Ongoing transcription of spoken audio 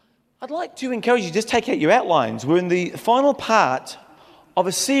I'd like to encourage you to just take out your outlines. We're in the final part of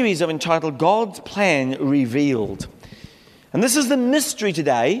a series entitled God's Plan Revealed. And this is the mystery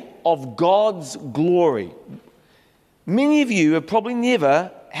today of God's glory. Many of you have probably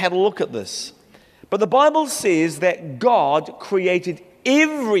never had a look at this. But the Bible says that God created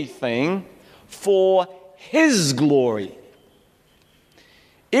everything for His glory.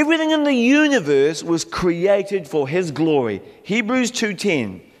 Everything in the universe was created for His glory. Hebrews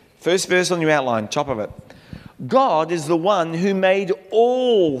 2:10. First verse on your outline, top of it. God is the one who made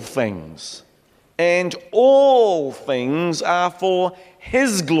all things, and all things are for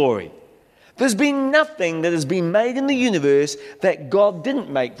His glory. There's been nothing that has been made in the universe that God didn't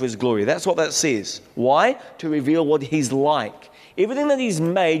make for His glory. That's what that says. Why? To reveal what He's like. Everything that He's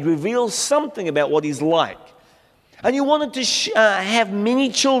made reveals something about what He's like. And you wanted to have many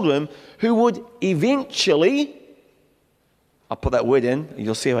children who would eventually, I'll put that word in,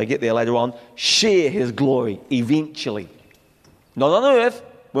 you'll see how I get there later on, share His glory eventually. Not on earth,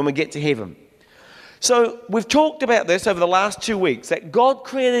 when we get to heaven. So we've talked about this over the last 2 weeks, that God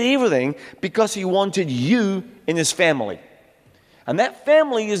created everything because He wanted you in His family. And that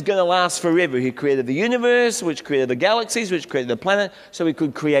family is going to last forever. He created the universe, which created the galaxies, which created the planet, so He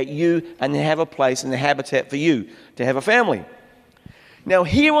could create you and have a place and a habitat for you to have a family. Now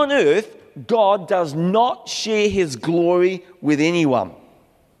here on earth, God does not share His glory with anyone.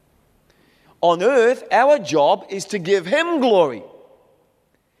 On earth, our job is to give Him glory.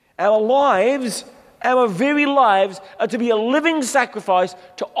 Our lives, our very lives, are to be a living sacrifice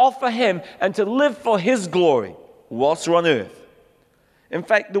to offer Him and to live for His glory whilst we're on earth. In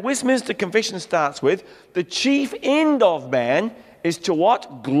fact, the Westminster Confession starts with, the chief end of man is to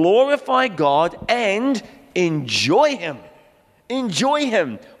what? Glorify God and enjoy Him. Enjoy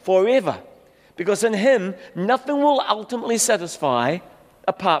Him forever. Because in Him, nothing will ultimately satisfy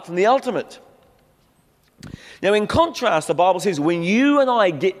apart from the ultimate. Now, in contrast, the Bible says, when you and I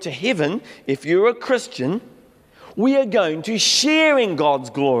get to heaven, if you're a Christian, we are going to share in God's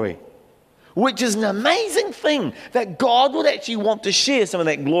glory. Which is an amazing thing, that God would actually want to share some of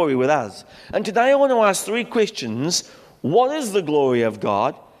that glory with us. And today I want to ask 3 questions. What is the glory of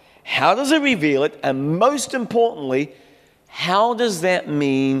God? How does it reveal it? And most importantly, how does that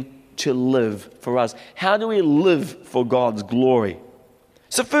mean to live for us? How do we live for God's glory?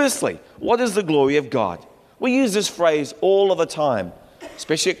 So firstly, what is the glory of God? We use this phrase all of the time,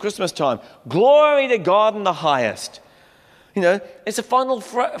 especially at Christmas time. Glory to God in the highest. You know, it's a final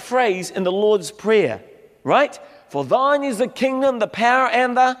phrase in the Lord's Prayer, right? For thine is the kingdom, the power,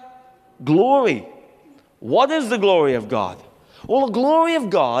 and the glory. What is the glory of God? Well, the glory of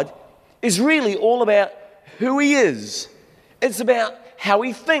God is really all about who He is. It's about how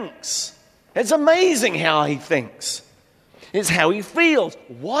He thinks. It's amazing how He thinks. It's how He feels.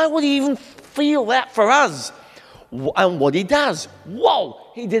 Why would He even feel that for us? And what He does. Whoa,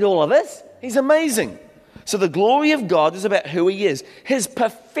 He did all of this. He's amazing. So the glory of God is about who He is. His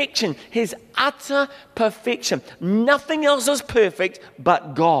perfection, His utter perfection. Nothing else is perfect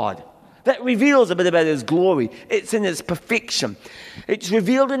but God. That reveals a bit about His glory. It's in His perfection. It's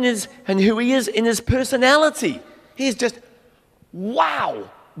revealed in who He is in His personality. He's just, wow,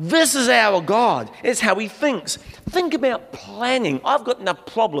 this is our God. It's how He thinks. Think about planning. I've got enough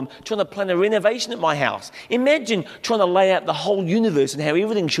problem trying to plan a renovation at my house. Imagine trying to lay out the whole universe and how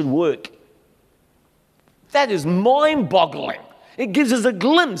everything should work. That is mind-boggling. It gives us a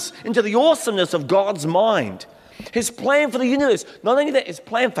glimpse into the awesomeness of God's mind. His plan for the universe. Not only that, His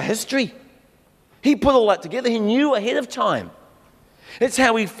plan for history. He put all that together. He knew ahead of time. It's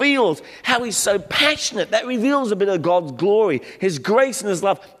how He feels, how He's so passionate. That reveals a bit of God's glory, His grace and His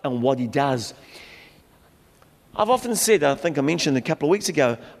love, and what He does. I've often said, I think I mentioned a couple of weeks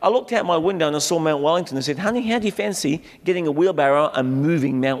ago, I looked out my window and I saw Mount Wellington and said, honey, how do you fancy getting a wheelbarrow and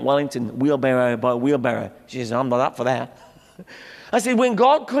moving Mount Wellington wheelbarrow by wheelbarrow? She says, I'm not up for that. I said, when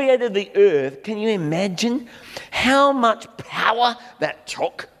God created the earth, can you imagine how much power that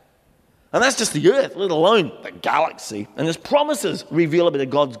took? And that's just the earth, let alone the galaxy. And His promises reveal a bit of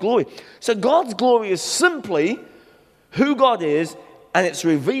God's glory. So God's glory is simply who God is, and it's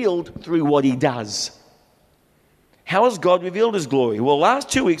revealed through what He does. How has God revealed His glory? Well, last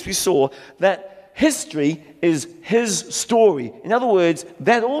 2 weeks we saw that history is His story. In other words,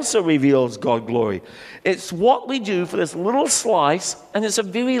 that also reveals God's glory. It's what we do for this little slice, and it's a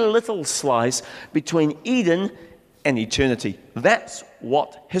very little slice between Eden and eternity. That's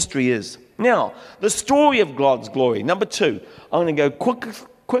what history is. Now, the story of God's glory. Number 2, I'm going to go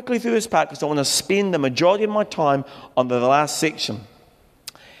quickly through this part because I want to spend the majority of my time on the last section.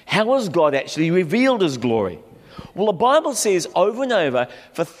 How has God actually revealed His glory? Well, the Bible says over and over,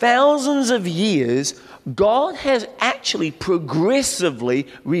 for thousands of years, God has actually progressively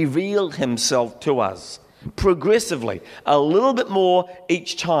revealed himself to us. Progressively. A little bit more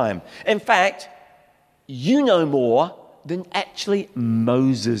each time. In fact, you know more than actually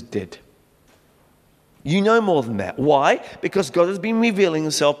Moses did. You know more than that. Why? Because God has been revealing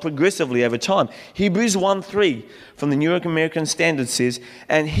himself progressively over time. Hebrews 1:3 from the New American Standard says,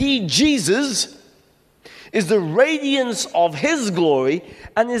 and he, Jesus, is the radiance of his glory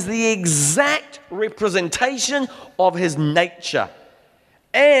and is the exact representation of his nature.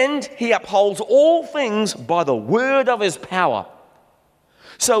 And he upholds all things by the word of his power.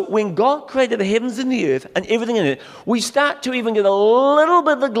 So when God created the heavens and the earth and everything in it, we start to even get a little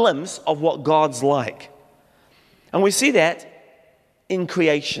bit of a glimpse of what God's like. And we see that in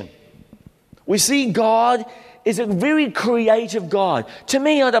creation. We see God is a very creative God. To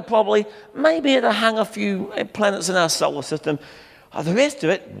me, I'd have maybe hung a few planets in our solar system. The rest of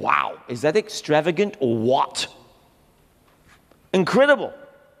it, wow, is that extravagant or what? Incredible.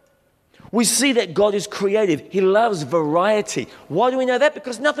 We see that God is creative. He loves variety. Why do we know that?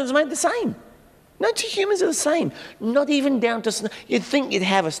 Because nothing's made the same. No two humans are the same. Not even down to snow. You'd think you'd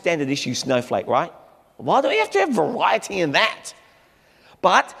have a standard issue snowflake, right? Why do we have to have variety in that?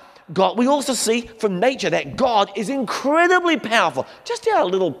 But God, we also see from nature that God is incredibly powerful. Just our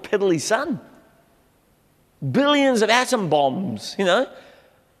little piddly sun. Billions of atom bombs,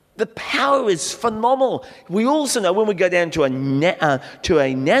 The power is phenomenal. We also know when we go down to a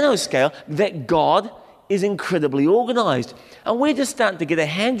nanoscale that God is incredibly organized. And we're just starting to get a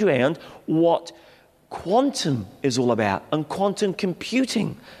hand around what quantum is all about and quantum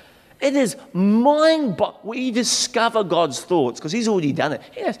computing. It is mind-boggling. We discover God's thoughts because he's already done it.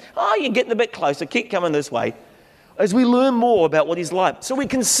 Yes. Oh, you're getting a bit closer. Keep coming this way. As we learn more about what he's like. So we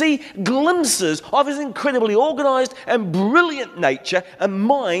can see glimpses of his incredibly organized and brilliant nature and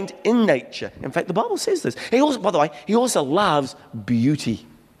mind in nature. In fact, the Bible says this. He also loves beauty.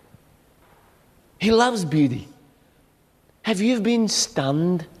 He loves beauty. Have you ever been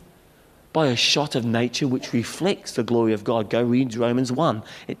stunned by a shot of nature which reflects the glory of God? Go read Romans 1.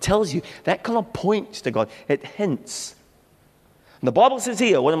 It tells you, that kind of points to God. It hints. And the Bible says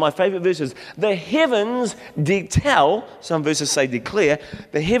here, one of my favorite verses, the heavens tell, some verses say declare,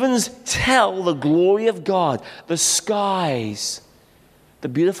 the heavens tell the glory of God. The skies, the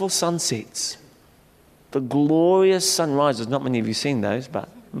beautiful sunsets, the glorious sunrises. Not many of you seen those, but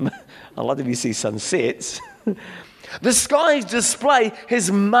a lot of you see sunsets. The skies display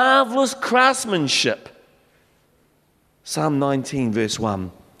his marvelous craftsmanship. Psalm 19, verse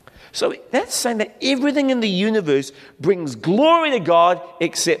 1. So that's saying that everything in the universe brings glory to God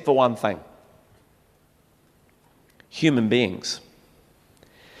except for one thing. Human beings.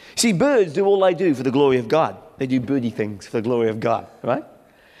 See, birds do all they do for the glory of God. They do birdie things for the glory of God, right?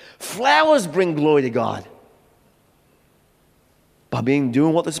 Flowers bring glory to God. By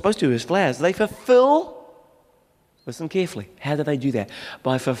doing what they're supposed to do as flowers. They fulfill. Listen carefully. How do they do that?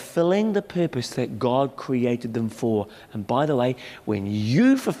 By fulfilling the purpose that God created them for. And by the way, when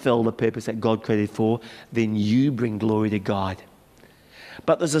you fulfill the purpose that God created for, then you bring glory to God.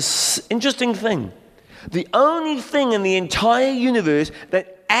 But there's an interesting thing. The only thing in the entire universe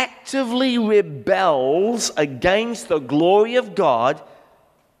that actively rebels against the glory of God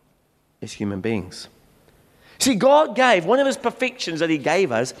is human beings. See, God gave, one of his perfections that he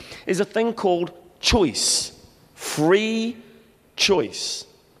gave us is a thing called choice. Free choice.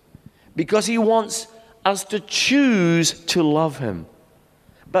 Because he wants us to choose to love him.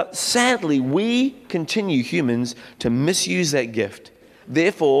 But sadly, we continue, humans, to misuse that gift.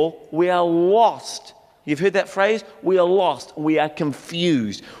 Therefore, we are lost. You've heard that phrase? We are lost. We are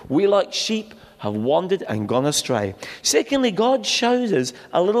confused. We, like sheep, have wandered and gone astray. Secondly, God shows us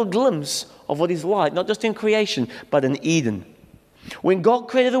a little glimpse of what he's like, not just in creation, but in Eden. When God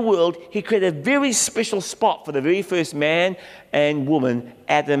created the world, he created a very special spot for the very first man and woman,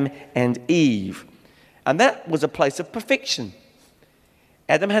 Adam and Eve. And that was a place of perfection.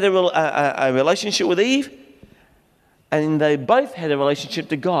 Adam had a relationship with Eve, and they both had a relationship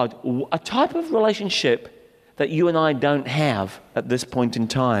to God, a type of relationship that you and I don't have at this point in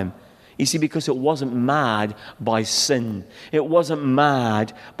time. You see, because it wasn't marred by sin. It wasn't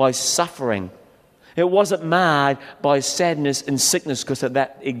marred by suffering. It wasn't marred by sadness and sickness, because at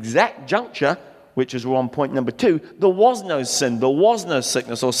that exact juncture, which is on point number 2, there was no sin, there was no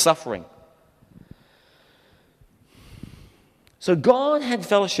sickness or suffering. So God had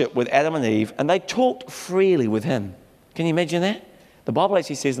fellowship with Adam and Eve, and they talked freely with him. Can you imagine that? The Bible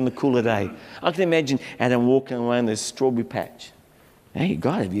actually says in the cool of day. I can imagine Adam walking around this strawberry patch. Hey,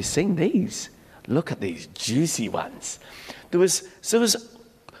 God, have you seen these? Look at these juicy ones. There was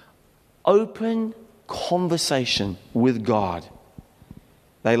open conversation with God.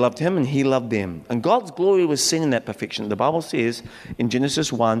 They loved him and he loved them. And God's glory was seen in that perfection. The Bible says in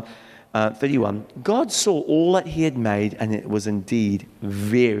Genesis 1:31, God saw all that he had made and it was indeed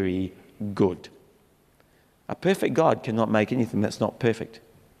very good. A perfect God cannot make anything that's not perfect.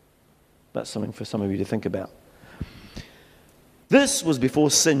 That's something for some of you to think about. This was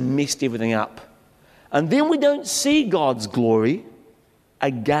before sin messed everything up. And then we don't see God's glory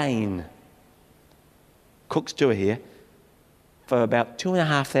again. Cook's tour here. For about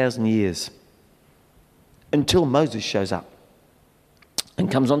 2,500 years until Moses shows up and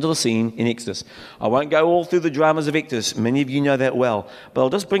comes onto the scene in Exodus. I won't go all through the dramas of Exodus. Many of you know that well. But I'll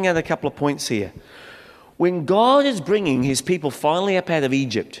just bring out a couple of points here. When God is bringing his people finally up out of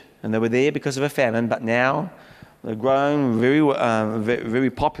Egypt, and they were there because of a famine, but now they're grown very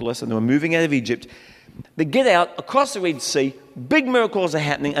populous and they were moving out of Egypt. They get out across the Red Sea, big miracles are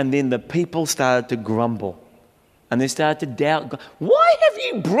happening, and then the people started to grumble. And they started to doubt God. Why have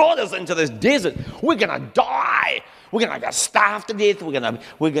you brought us into this desert? We're going to die. We're going to get starved to death.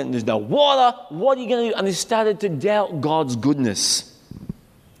 There's no water. What are you going to do? And they started to doubt God's goodness.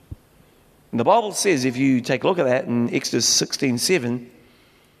 And the Bible says, if you take a look at that in Exodus 16:7,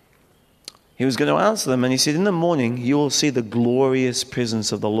 he was going to answer them. And he said, in the morning, you will see the glorious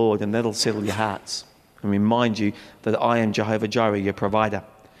presence of the Lord, and that'll settle your hearts and remind you that I am Jehovah Jireh, your provider.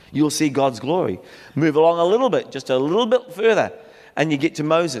 You'll see God's glory. Move along a little bit, just a little bit further, and you get to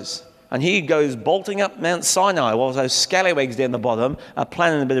Moses. And he goes bolting up Mount Sinai while those scallywags down the bottom are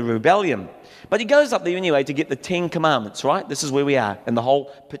planning a bit of rebellion. But he goes up there anyway to get the 10 Commandments, right? This is where we are in the whole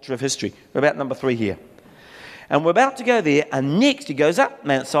picture of history. We're about number 3 here. And we're about to go there, and next he goes up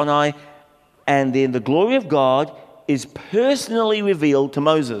Mount Sinai, and then the glory of God is personally revealed to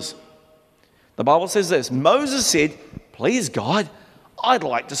Moses. The Bible says this, Moses said, please God, I'd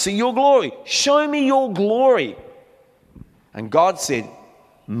like to see your glory. Show me your glory. And God said,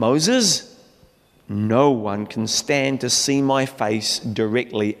 Moses, no one can stand to see my face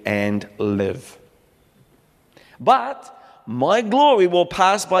directly and live. But my glory will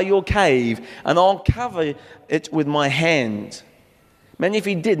pass by your cave, and I'll cover it with my hand. Man, if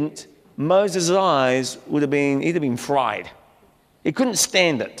he didn't, Moses' eyes would have been fried. He couldn't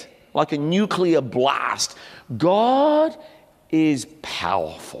stand it, like a nuclear blast. God is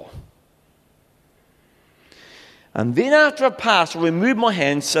powerful. And then after I pass, I'll remove my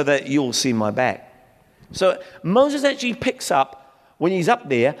hand so that you'll see my back. So Moses actually picks up, when he's up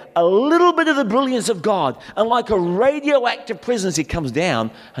there, a little bit of the brilliance of God. And like a radioactive presence, he comes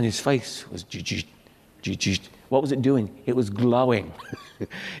down and his face was... What was it doing? It was glowing.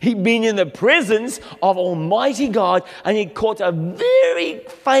 He'd been in the presence of Almighty God, and he caught a very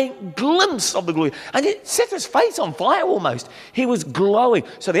faint glimpse of the glory. And it set his face on fire almost. He was glowing.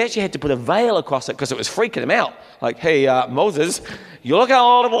 So they actually had to put a veil across it because it was freaking him out. Like, hey, Moses, you look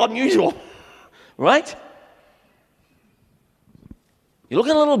a little unusual, right? You're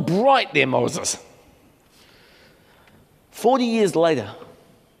looking a little bright there, Moses. 40 years later,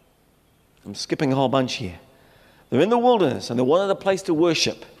 I'm skipping a whole bunch here. They're in the wilderness and they wanted a place to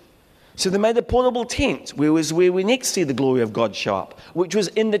worship. So they made a portable tent, where we next see the glory of God show up, which was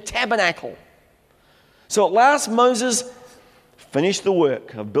in the tabernacle. So at last Moses finished the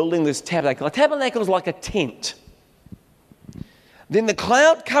work of building this tabernacle. A tabernacle is like a tent. Then the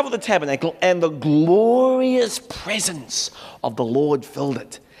cloud covered the tabernacle and the glorious presence of the Lord filled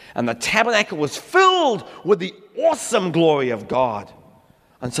it. And the tabernacle was filled with the awesome glory of God.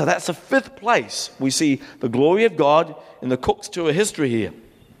 And so that's the 5th place we see the glory of God in the Cook's tour history here.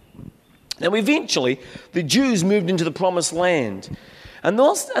 Now eventually, the Jews moved into the promised land. And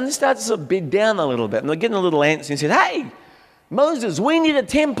they started to sort of bed down a little bit. And they're getting a little antsy and said, hey, Moses, we need a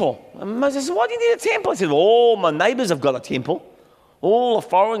temple. And Moses said, why do you need a temple? He said, all my neighbors have got a temple. All the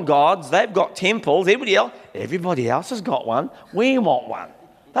foreign gods, they've got temples. Everybody else has got one. We want one.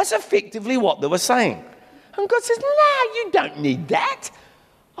 That's effectively what they were saying. And God says, no, you don't need that.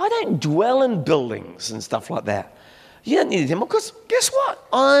 I don't dwell in buildings and stuff like that. You don't need a temple because guess what?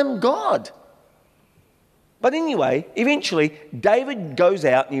 I'm God. But anyway, eventually, David goes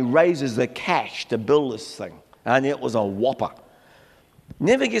out and he raises the cash to build this thing. And it was a whopper.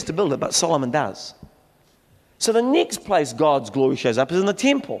 Never gets to build it, but Solomon does. So the next place God's glory shows up is in the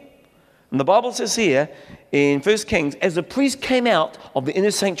temple. And the Bible says here in 1 Kings, as the priest came out of the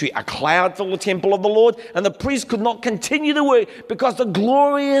inner sanctuary, a cloud filled the temple of the Lord, and the priest could not continue the work because the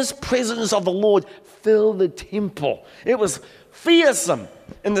glorious presence of the Lord filled the temple. It was fearsome.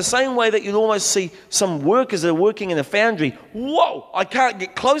 In the same way that you'd almost see some workers that are working in a foundry. Whoa, I can't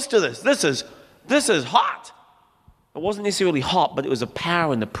get close to this. This is This is hot. It wasn't necessarily hot, but it was a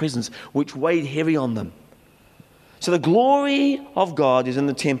power and the presence which weighed heavy on them. So the glory of God is in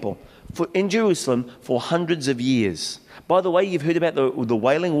the temple in Jerusalem for hundreds of years. By the way, you've heard about the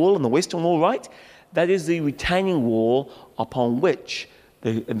Wailing Wall and the Western Wall, right? That is the retaining wall upon which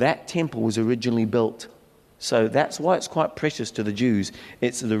that temple was originally built. So that's why it's quite precious to the Jews.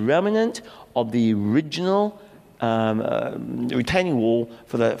 It's the remnant of the original retaining wall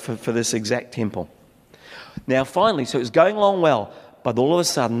for this exact temple. Now finally, so it's going along well, but all of a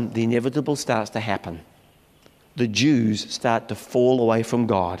sudden the inevitable starts to happen. The Jews start to fall away from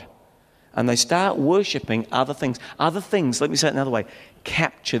God. And they start worshipping other things. Other things, let me say it another way,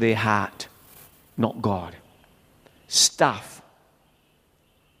 capture their heart, not God. Stuff.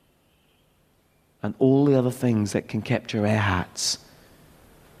 And all the other things that can capture our hearts.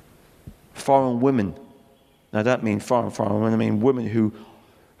 Foreign women. Now, I don't mean foreign women, I mean women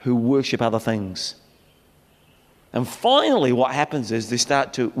who worship other things. And finally, what happens is they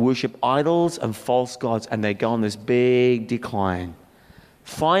start to worship idols and false gods, and they go on this big decline.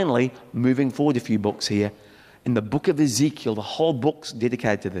 Finally, moving forward a few books here, in the book of Ezekiel, the whole book's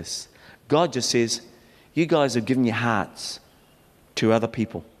dedicated to this. God just says, you guys have given your hearts to other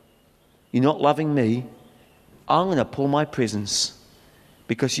people. You're not loving me. I'm going to pull my presence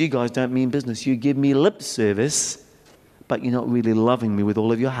because you guys don't mean business. You give me lip service, but you're not really loving me with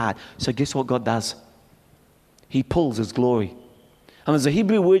all of your heart. So guess what God does? He pulls his glory. And there's a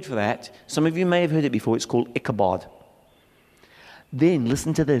Hebrew word for that. Some of you may have heard it before. It's called ichabod. Then,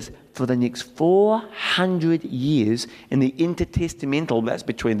 listen to this, for the next 400 years in the intertestamental, that's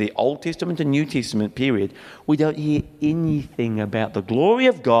between the Old Testament and New Testament period, we don't hear anything about the glory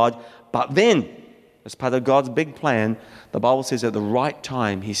of God. But then, as part of God's big plan, the Bible says at the right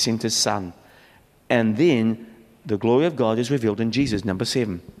time he sent his Son. And then the glory of God is revealed in Jesus, number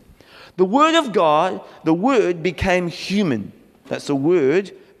 7. The Word of God, the Word became human. That's the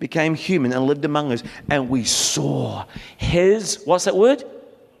Word became human and lived among us. And we saw his, what's that word?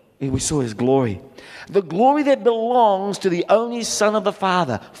 We saw his glory. The glory that belongs to the only Son of the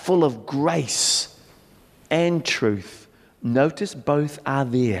Father, full of grace and truth. Notice both are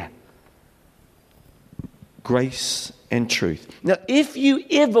there. Grace and truth. Now, if you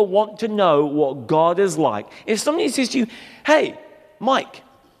ever want to know what God is like, if somebody says to you, hey,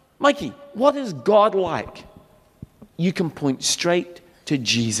 Mikey, what is God like? You can point straight to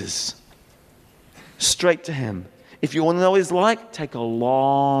Jesus. Straight to him. If you want to know what he's like, take a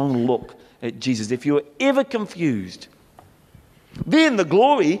long look at Jesus. If you're ever confused, then the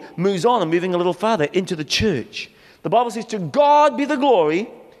glory moves on and moving a little farther into the church. The Bible says to God be the glory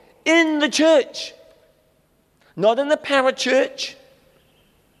in the church. Not in the parachurch,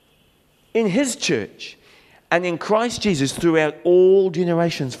 in his church. And in Christ Jesus throughout all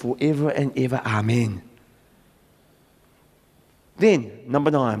generations forever and ever. Amen. Then,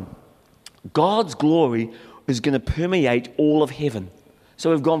 number 9, God's glory is going to permeate all of heaven. So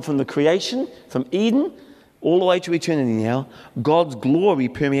we've gone from the creation, from Eden, all the way to eternity now. God's glory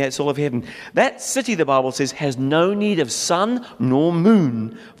permeates all of heaven. That city, the Bible says, has no need of sun nor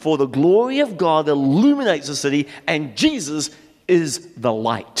moon, for the glory of God illuminates the city, and Jesus is the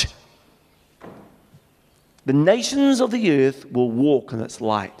light. The nations of the earth will walk in its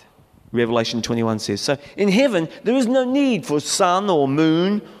light. Revelation 21 says. So in heaven, there is no need for sun or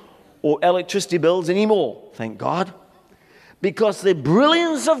moon or electricity bills anymore, thank God. Because the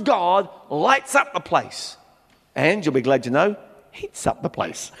brilliance of God lights up the place. And you'll be glad to know, heats up the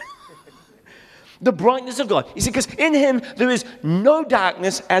place. The brightness of God. You see, because in him there is no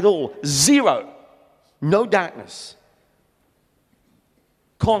darkness at all. Zero. No darkness.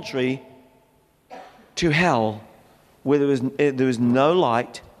 Contrary to hell, where there is no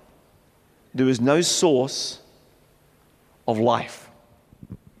light, there is no source of life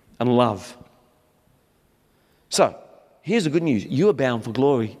and love. So, here's the good news. You are bound for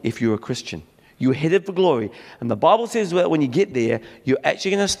glory if you're a Christian. You're headed for glory. And the Bible says that when you get there, you're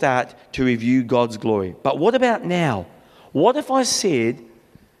actually going to start to review God's glory. But what about now? What if I said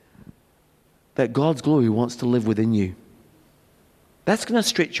that God's glory wants to live within you? That's going to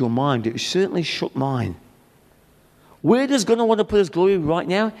stretch your mind. It certainly shook mine. Where does God want to put his glory right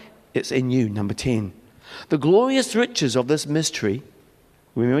now? It's in you, number 10. The glorious riches of this mystery,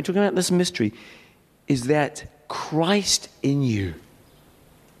 remember talking about this mystery, is that Christ in you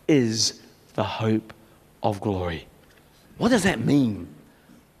is the hope of glory. What does that mean?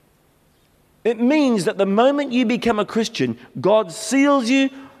 It means that the moment you become a Christian, God seals you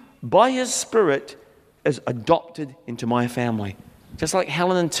by his Spirit as adopted into my family. Just like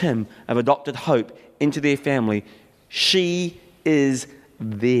Helen and Tim have adopted Hope into their family, she is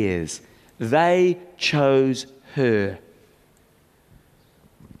theirs. They chose her.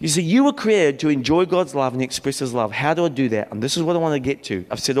 You see, you were created to enjoy God's love and express His love. How do I do that? And this is what I want to get to.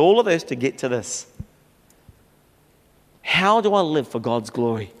 I've said all of this to get to this. How do I live for God's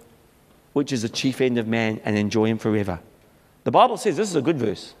glory, which is the chief end of man, and enjoy Him forever? The Bible says, this is a good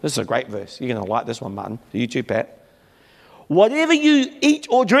verse. This is a great verse. You're going to like this one, Martin. You too, Pat. Whatever you eat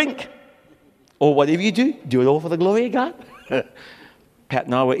or drink, or whatever you do, do it all for the glory of God. Pat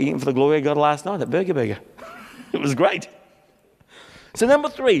and I were eating for the glory of God last night at Burger. It was great. So number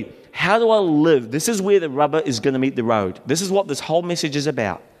 3, how do I live? This is where the rubber is going to meet the road. This is what this whole message is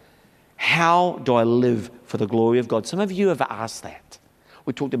about. How do I live for the glory of God? Some of you have asked that.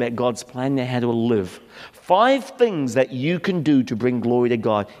 We talked about God's plan. Now, how do I live? 5 things that you can do to bring glory to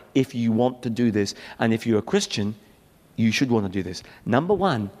God if you want to do this. And if you're a Christian, you should want to do this. Number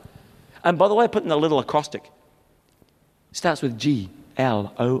 1, and by the way, I put in a little acrostic. It starts with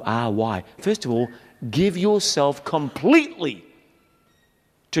G-L-O-R-Y. First of all, give yourself completely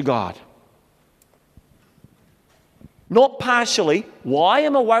to God. Not partially. Why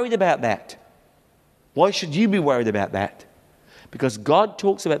am I worried about that? Why should you be worried about that? Because God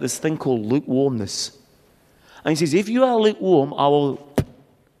talks about this thing called lukewarmness. And He says, if you are lukewarm, I will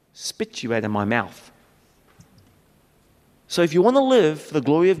spit you out of my mouth. So if you want to live for the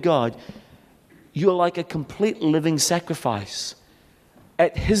glory of God, you're like a complete living sacrifice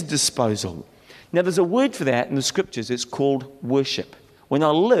at His disposal. Now, there's a word for that in the Scriptures. It's called worship. When I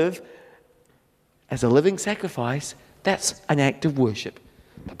live as a living sacrifice, that's an act of worship.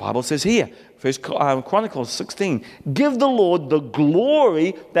 The Bible says here, First Chronicles 16, give the Lord the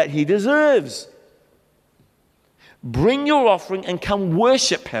glory that He deserves. Bring your offering and come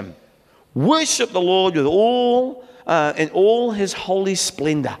worship Him. Worship the Lord with in all His holy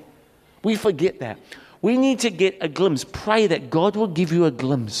splendor. We forget that. We need to get a glimpse. Pray that God will give you a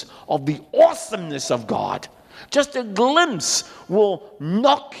glimpse of the awesomeness of God. Just a glimpse will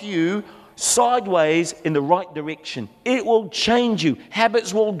knock you sideways in the right direction. It will change you.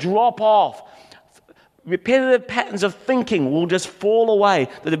 Habits will drop off. Repetitive patterns of thinking will just fall away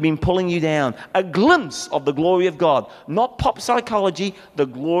that have been pulling you down. A glimpse of the glory of God. Not pop psychology, the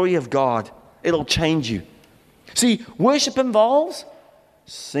glory of God. It'll change you. See, worship involves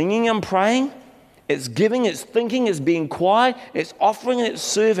singing and praying. It's giving, it's thinking, it's being quiet, it's offering, and it's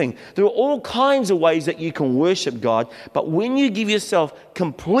serving. There are all kinds of ways that you can worship God, but when you give yourself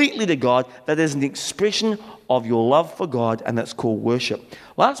completely to God, that is an expression of your love for God, and that's called worship.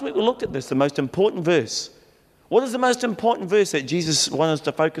 Last week we looked at this, the most important verse. What is the most important verse that Jesus wanted us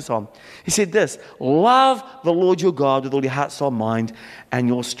to focus on? He said this, love the Lord your God with all your heart, soul, mind, and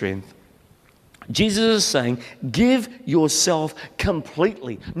your strength. Jesus is saying, give yourself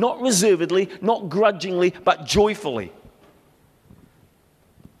completely, not reservedly, not grudgingly, but joyfully.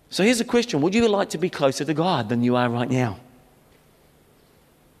 So here's a question. Would you like to be closer to God than you are right now?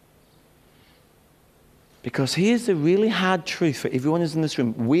 Because here's the really hard truth for everyone who's in this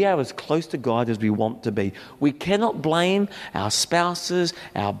room. We are as close to God as we want to be. We cannot blame our spouses,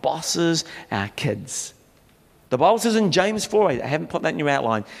 our bosses, our kids. The Bible says in James 4:8, I haven't put that in your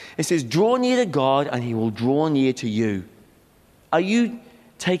outline. It says, draw near to God and He will draw near to you. Are you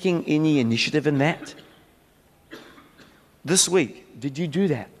taking any initiative in that? This week, did you do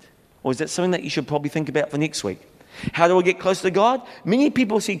that? Or is that something that you should probably think about for next week? How do I get close to God? Many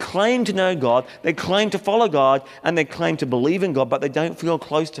people claim to know God, they claim to follow God, and they claim to believe in God, but they don't feel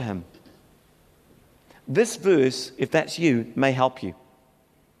close to Him. This verse, if that's you, may help you.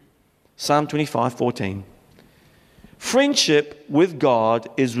 Psalm 25:14. Friendship with God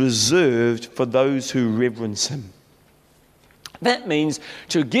is reserved for those who reverence Him. That means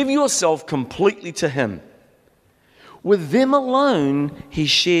to give yourself completely to Him. With them alone, He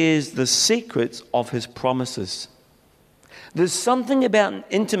shares the secrets of His promises. There's something about an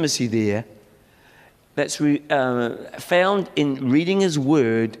intimacy there that's found in reading His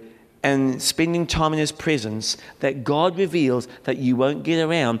Word and spending time in His presence that God reveals that you won't get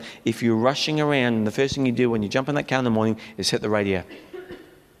around if you're rushing around and the first thing you do when you jump in that car in the morning is hit the radio.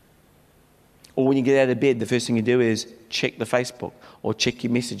 Or when you get out of bed, the first thing you do is check the Facebook or check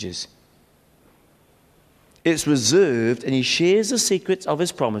your messages. It's reserved, and He shares the secrets of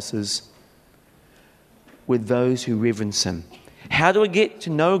His promises with those who reverence Him. How do I get to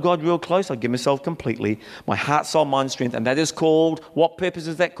know God real close? I give myself completely, my heart, soul, mind, strength, and that is called, what purpose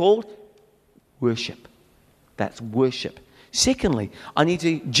is that called? Worship. That's worship. Secondly, I need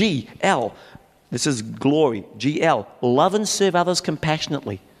to, G-L, this is glory, G-L, love and serve others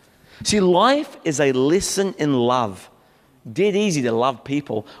compassionately. See, life is a lesson in love. Dead easy to love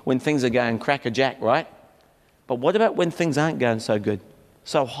people when things are going crackerjack, right? But what about when things aren't going so good,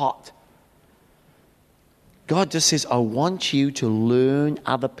 so hot? God just says, I want you to learn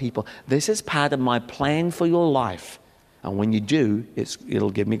other people. This is part of my plan for your life. And when you do,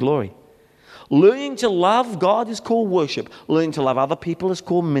 it'll give me glory. Learning to love God is called worship. Learning to love other people is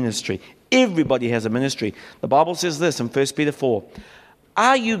called ministry. Everybody has a ministry. The Bible says this in 1 Peter 4.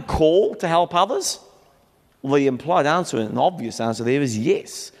 Are you called to help others? Well, the implied answer, an obvious answer there is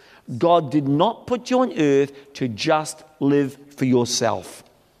yes. God did not put you on earth to just live for yourself.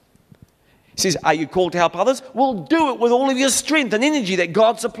 He says, are you called to help others? Well, do it with all of your strength and energy that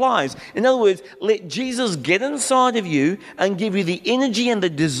God supplies. In other words, let Jesus get inside of you and give you the energy and the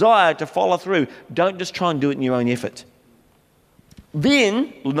desire to follow through. Don't just try and do it in your own effort.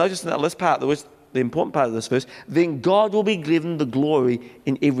 Then, notice in that last part, the important part of this verse, then God will be given the glory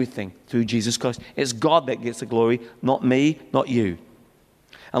in everything through Jesus Christ. It's God that gets the glory, not me, not you.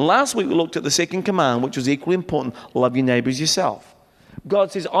 And last week we looked at the second command, which was equally important, love your neighbor as yourself.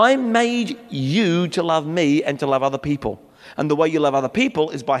 God says, I made you to love me and to love other people. And the way you love other people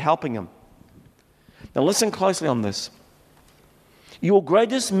is by helping them. Now listen closely on this. Your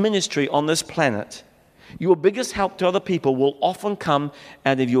greatest ministry on this planet, your biggest help to other people will often come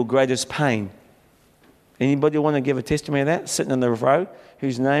out of your greatest pain. Anybody want to give a testimony of that? Sitting in the row,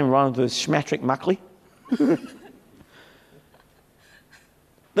 whose name rhymes with Schmatrick Buckley?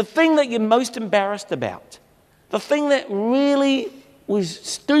 The thing that you're most embarrassed about, the thing that really was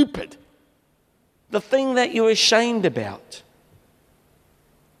stupid, the thing that you're ashamed about.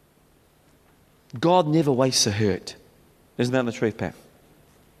 God never wastes a hurt. Isn't that the truth, Pat?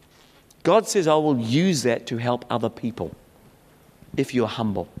 God says, I will use that to help other people if you're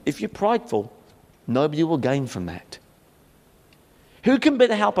humble. If you're prideful, nobody will gain from that. Who can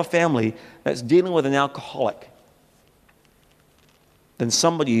better help a family that's dealing with an alcoholic than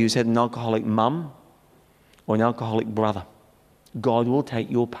somebody who's had an alcoholic mum or an alcoholic brother? God will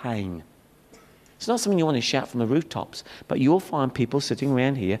take your pain. It's not something you want to shout from the rooftops, but you'll find people sitting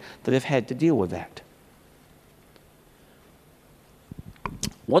around here that have had to deal with that.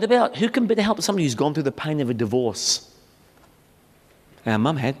 What about, who can better help somebody who's gone through the pain of a divorce? Our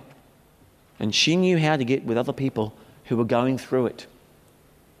mum had, and she knew how to get with other people who were going through it.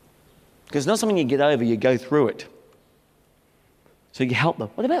 Because it's not something you get over, you go through it. So you help them.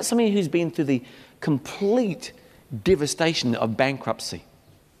 What about somebody who's been through the complete devastation of bankruptcy,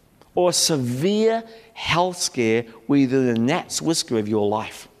 or a severe health scare where you're the gnat's whisker of your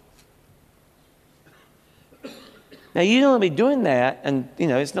life? Now, you don't want to be doing that, and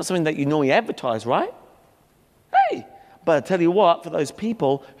it's not something that you normally advertise, right? Hey! But I tell you what, for those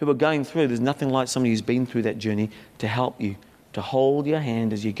people who are going through, there's nothing like somebody who's been through that journey to help you, to hold your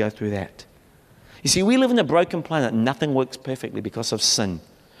hand as you go through that. You see, we live in a broken planet, and nothing works perfectly because of sin.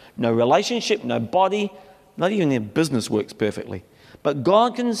 No relationship, no body, not even their business works perfectly. But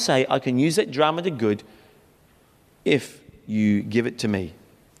God can say, I can use that drama to good if you give it to me.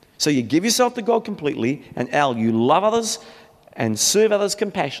 So you give yourself to God completely, and you love others and serve others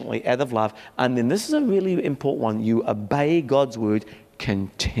compassionately out of love. And then this is a really important one. You obey God's word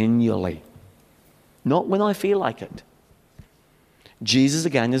continually. Not when I feel like it. Jesus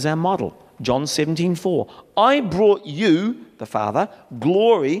again is our model. John 17:4. I brought you, the Father,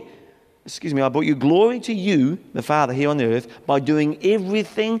 glory. I brought you glory to you, the Father, here on earth, by doing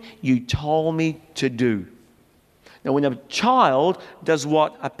everything you told me to do. Now, when a child does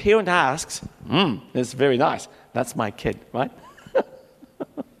what a parent asks, it's very nice. That's my kid, right?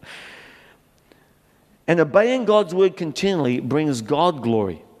 And obeying God's word continually brings God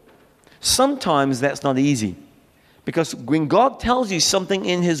glory. Sometimes that's not easy. Because when God tells you something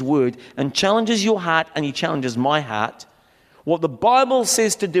in his word and challenges your heart and he challenges my heart, what the Bible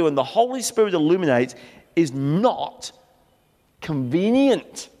says to do and the Holy Spirit illuminates is not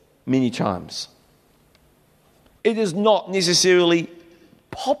convenient many times. It is not necessarily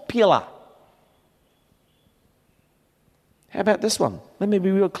popular. How about this one? Let me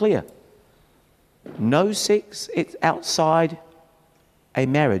be real clear. No sex is outside a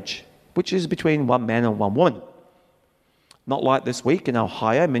marriage, which is between one man and one woman. Not like this week in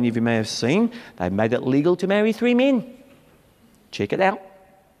Ohio, many of you may have seen, they made it legal to marry 3 men. Check it out.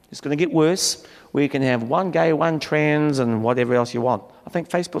 It's going to get worse. We can have one gay, one trans, and whatever else you want. I think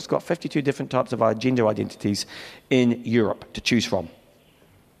Facebook's got 52 different types of gender identities in Europe to choose from.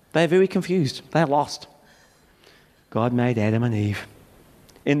 They're very confused. They're lost. God made Adam and Eve.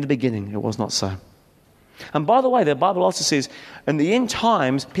 In the beginning, it was not so. And by the way, the Bible also says, in the end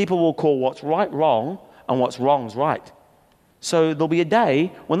times, people will call what's right wrong and what's wrong's right. So there'll be a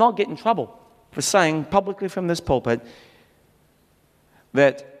day when I'll get in trouble for saying publicly from this pulpit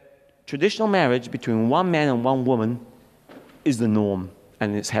that traditional marriage between one man and one woman is the norm,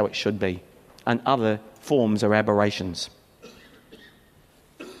 and it's how it should be. And other forms are aberrations.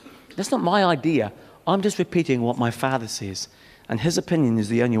 That's not my idea. I'm just repeating what my Father says. And his opinion is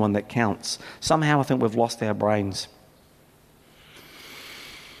the only one that counts. Somehow I think we've lost our brains.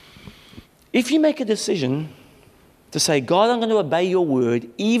 If you make a decision to say, God, I'm going to obey your word,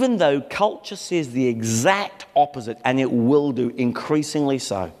 even though culture says the exact opposite, and it will do increasingly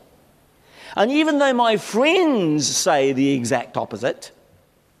so. And even though my friends say the exact opposite,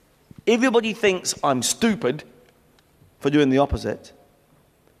 everybody thinks I'm stupid for doing the opposite.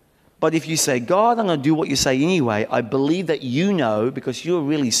 But if you say, God, I'm going to do what you say anyway, I believe that you know, because you're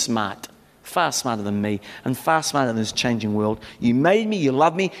really smart, far smarter than me, and far smarter than this changing world. You made me, you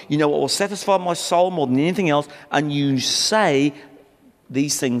love me, you know what will satisfy my soul more than anything else, and you say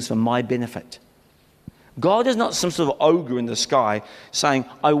these things for my benefit. God is not some sort of ogre in the sky saying,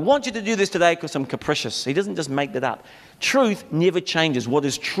 I want you to do this today because I'm capricious. He doesn't just make that up. Truth never changes. What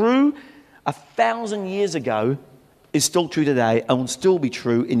is true 1,000 years ago is still true today and will still be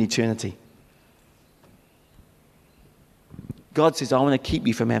true in eternity. God says, I want to keep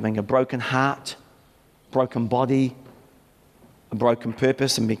you from having a broken heart, broken body, a broken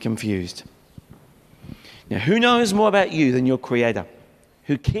purpose, and be confused. Now, who knows more about you than your Creator?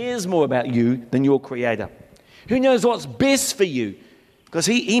 Who cares more about you than your Creator? Who knows what's best for you? Because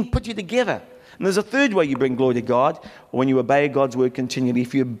He put you together. And there's a third way you bring glory to God, when you obey God's word continually.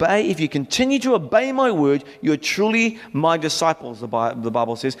 If you continue to obey my word, you're truly my disciples, the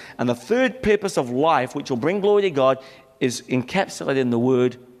Bible says. And the third purpose of life, which will bring glory to God, is encapsulated in the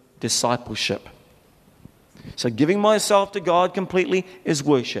word discipleship. So giving myself to God completely is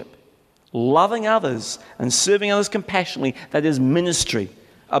worship. Loving others and serving others compassionately, that is ministry.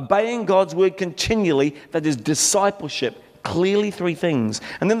 Obeying God's word continually, that is discipleship. Clearly three things.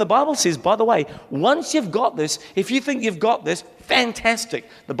 And then the Bible says, by the way, once you've got this, if you think you've got this, fantastic.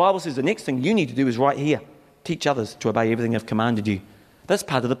 The Bible says the next thing you need to do is right here. Teach others to obey everything I've commanded you. That's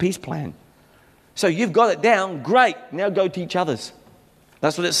part of the peace plan. So you've got it down, great. Now go teach others.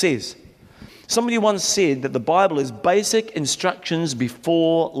 That's what it says. Somebody once said that the Bible is basic instructions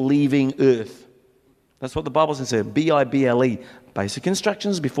before leaving earth. That's what the Bible says, B-I-B-L-E, basic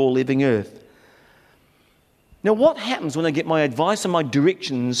instructions before leaving earth. Now, what happens when I get my advice and my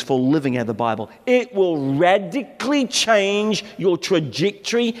directions for living out of the Bible? It will radically change your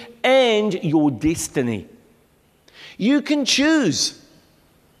trajectory and your destiny. You can choose,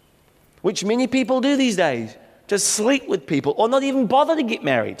 which many people do these days, to sleep with people or not even bother to get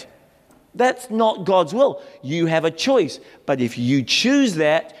married. That's not God's will. You have a choice. But if you choose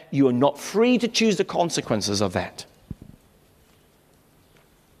that, you are not free to choose the consequences of that.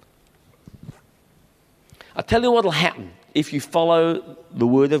 I'll tell you what will happen if you follow the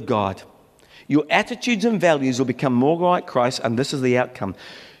word of God. Your attitudes and values will become more like Christ, and this is the outcome.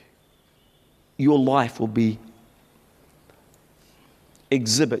 Your life will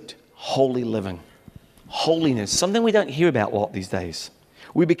exhibit holy living. Holiness, something we don't hear about a lot these days.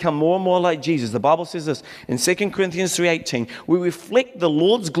 We become more and more like Jesus. The Bible says this in 2 Corinthians 3:18. We reflect the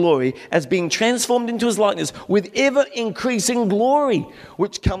Lord's glory as being transformed into his likeness with ever-increasing glory,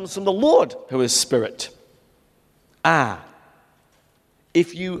 which comes from the Lord, who is Spirit.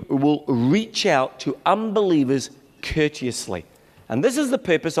 If you will reach out to unbelievers courteously. And this is the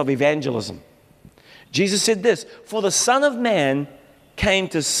purpose of evangelism. Jesus said this, for the Son of Man came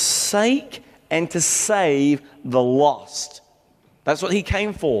to seek and to save the lost. That's what he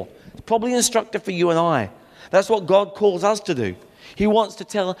came for. It's probably instructive for you and I. That's what God calls us to do. He wants to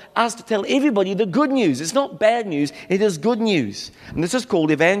tell us to tell everybody the good news. It's not bad news, it is good news. And this is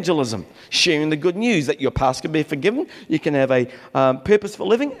called evangelism, sharing the good news that your past can be forgiven, you can have a purpose for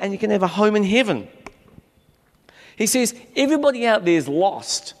living, and you can have a home in heaven. He says, everybody out there is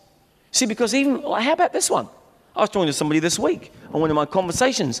lost. See, because even, how about this one? I was talking to somebody this week on one of my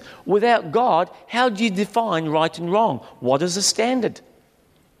conversations. Without God, how do you define right and wrong? What is the standard?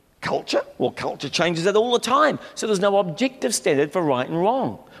 Culture? Well, culture changes that all the time. So there's no objective standard for right and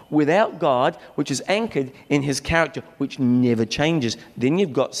wrong. Without God, which is anchored in his character, which never changes, then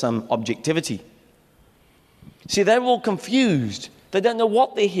you've got some objectivity. See, they're all confused. They don't know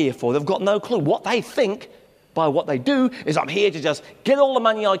what they're here for. They've got no clue. What they think by what they do is I'm here to just get all the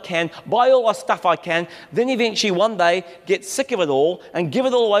money I can, buy all the stuff I can, then eventually one day get sick of it all and give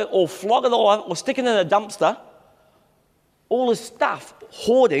it all away or flog it all out or stick it in a dumpster. All this stuff,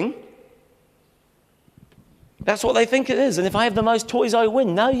 hoarding, that's what they think it is. And if I have the most toys, I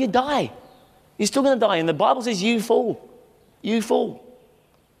win. No, you die. You're still going to die. And the Bible says, you fool. You fool.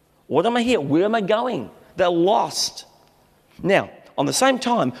 What am I here? Where am I going? They're lost. Now, on the same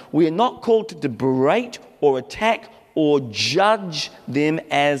time, we are not called to berate or attack or judge them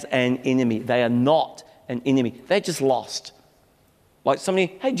as an enemy. They are not an enemy. They're just lost. Like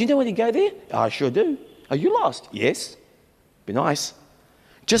somebody, hey, do you know where to go there? I sure do. Are you lost? Yes. Be nice.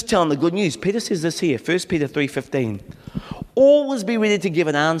 Just tell them the good news. Peter says this here, 1 Peter 3:15. Always be ready to give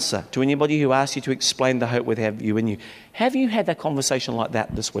an answer to anybody who asks you to explain the hope we have you in you. Have you had a conversation like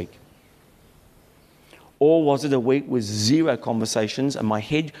that this week? Or was it a week with zero conversations and my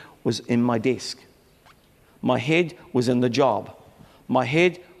head was in my desk? My head was in the job. My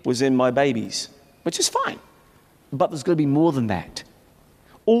head was in my babies, which is fine. But there's got to be more than that.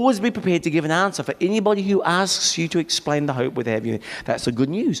 Always be prepared to give an answer for anybody who asks you to explain the hope we have you. That's the good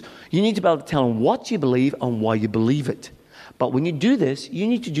news. You need to be able to tell them what you believe and why you believe it. But when you do this, you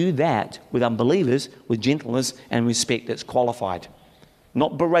need to do that with unbelievers, with gentleness and respect that's qualified,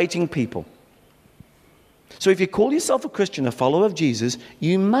 not berating people. So if you call yourself a Christian, a follower of Jesus,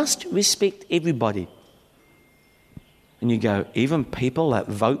 you must respect everybody. And you go, even people that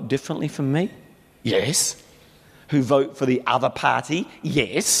vote differently from me? Yes. Who vote for the other party?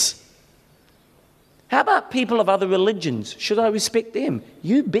 Yes. How about people of other religions? Should I respect them?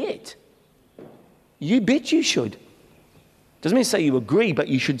 You bet. You bet you should. Doesn't mean to say you agree, but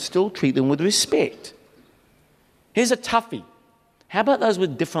you should still treat them with respect. Here's a toughie. How about those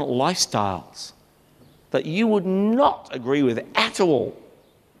with different lifestyles that you would not agree with at all?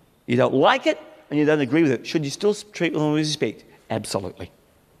 You don't like it and you don't agree with it. Should you still treat them with respect? Absolutely.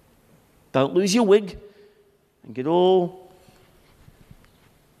 Don't lose your wig and get all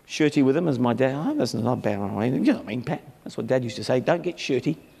shirty with them, as my dad. Oh, that's not bad. You know what I mean, Pat? That's what Dad used to say. Don't get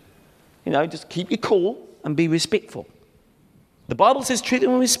shirty. You know, just keep your cool and be respectful. The Bible says treat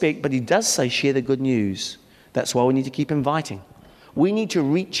them with respect, but he does say share the good news. That's why we need to keep inviting. We need to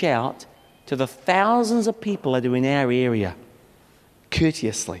reach out to the thousands of people that are in our area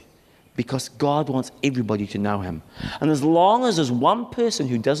courteously, because God wants everybody to know him. And as long as there's one person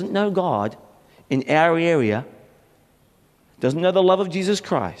who doesn't know God in our area, doesn't know the love of Jesus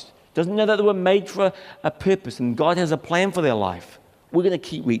Christ, doesn't know that they were made for a purpose and God has a plan for their life, we're going to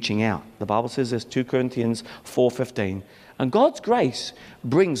keep reaching out. The Bible says this, 2 Corinthians 4:15. And God's grace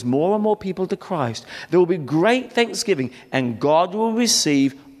brings more and more people to Christ. There will be great thanksgiving and God will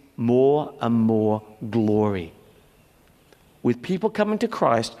receive more and more glory. With people coming to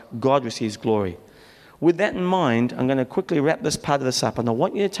Christ, God receives glory. With that in mind, I'm going to quickly wrap this part of this up, and I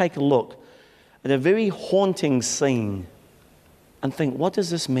want you to take a look at a very haunting scene and think, what does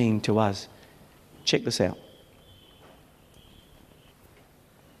this mean to us? Check this out.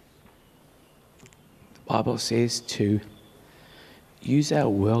 The Bible says to use our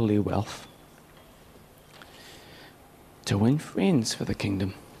worldly wealth to win friends for the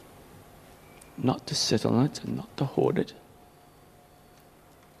kingdom, not to sit on it and not to hoard it.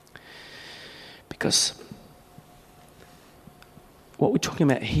 Because what we're talking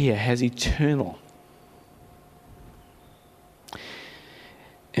about here has eternal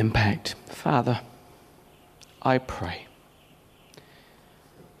impact. Father, I pray that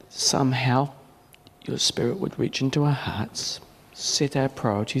somehow your Spirit would reach into our hearts, set our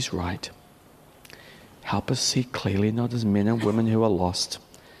priorities right, help us see clearly, not as men and women who are lost,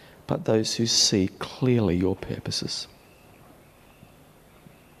 but those who see clearly your purposes.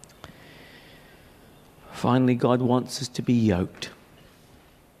 Finally, God wants us to be yoked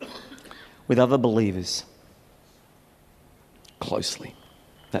with other believers closely.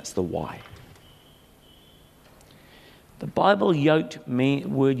 That's the why. The Bible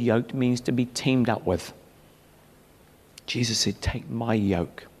word yoked means to be teamed up with. Jesus said, take my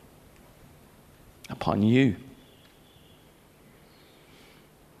yoke upon you.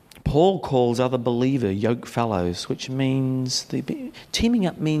 Paul calls other believer yoke fellows, which means teaming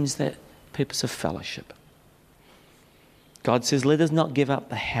up means that purpose of fellowship. God says, let us not give up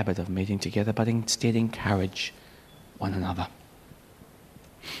the habit of meeting together, but instead encourage one another.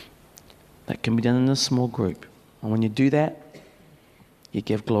 That can be done in a small group. And when you do that, you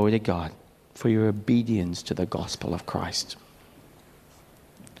give glory to God for your obedience to the gospel of Christ,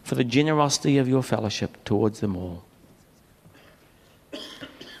 for the generosity of your fellowship towards them all.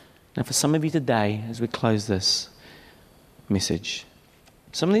 Now, for some of you today, as we close this message,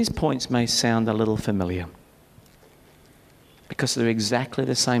 some of these points may sound a little familiar because they're exactly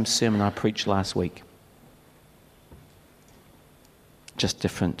the same sermon I preached last week. Just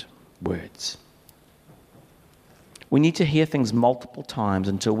different words. We need to hear things multiple times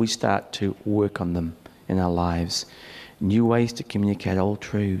until we start to work on them in our lives. New ways to communicate old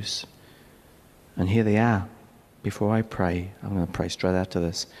truths. And here they are. Before I pray, I'm going to pray straight after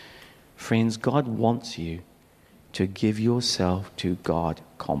this. Friends, God wants you to give yourself to God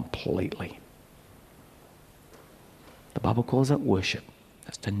completely. The Bible calls it worship.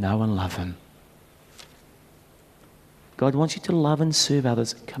 That's to know and love him. God wants you to love and serve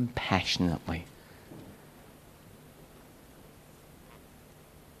others compassionately.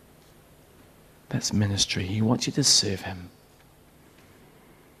 That's ministry. He wants you to serve him.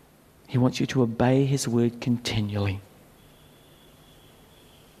 He wants you to obey his word continually.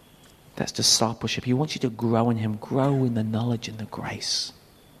 That's discipleship. He wants you to grow in him, grow in the knowledge and the grace.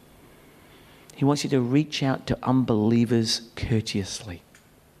 He wants you to reach out to unbelievers courteously.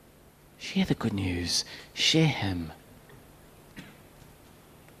 Share the good news. Share him.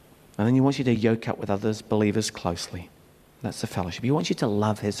 And then he wants you to yoke up with others, believers, closely. That's the fellowship. He wants you to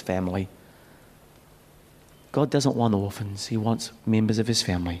love his family. God doesn't want orphans. He wants members of his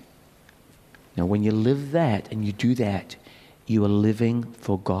family. Now, when you live that and you do that, you are living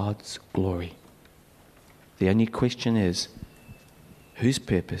for God's glory. The only question is, whose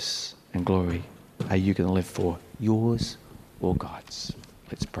purpose and glory are you going to live for? Yours or God's?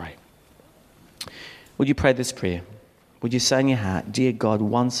 Let's pray. Would you pray this prayer? Would you say in your heart, dear God,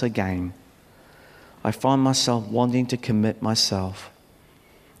 once again, I find myself wanting to commit myself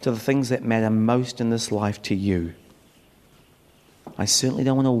to the things that matter most in this life to you. I certainly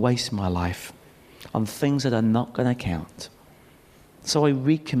don't want to waste my life on things that are not going to count. So I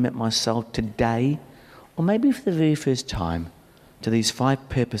recommit myself today, or maybe for the very first time, to these 5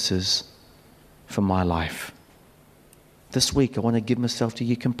 purposes for my life. This week I want to give myself to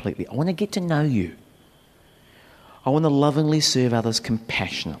you completely. I want to get to know you. I want to lovingly serve others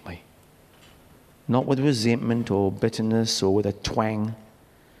compassionately, not with resentment or bitterness or with a twang.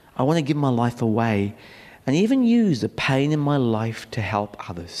 I want to give my life away and even use the pain in my life to help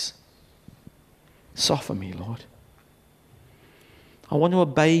others. Soften me, Lord. I want to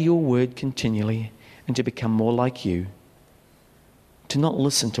obey your word continually and to become more like you. To not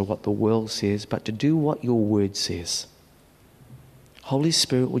listen to what the world says, but to do what your word says. Holy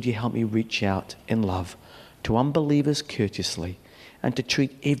Spirit, would you help me reach out in love to unbelievers courteously and to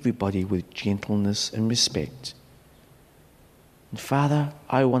treat everybody with gentleness and respect. And Father,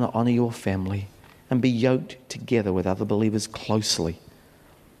 I want to honor your family and be yoked together with other believers closely,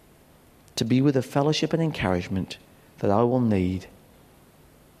 to be with the fellowship and encouragement that I will need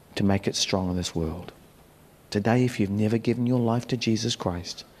to make it strong in this world. Today, if you've never given your life to Jesus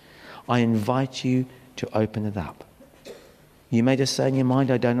Christ, I invite you to open it up. You may just say in your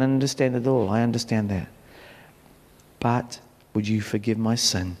mind, I don't understand it all. I understand that. But would you forgive my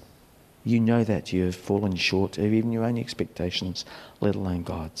sin? You know that you have fallen short of even your own expectations, let alone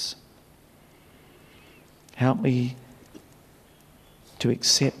God's. Help me to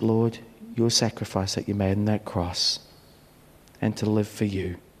accept, Lord, your sacrifice that you made on that cross and to live for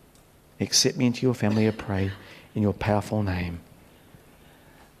you. Accept me into your family, I pray, in your powerful name.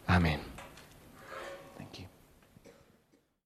 Amen.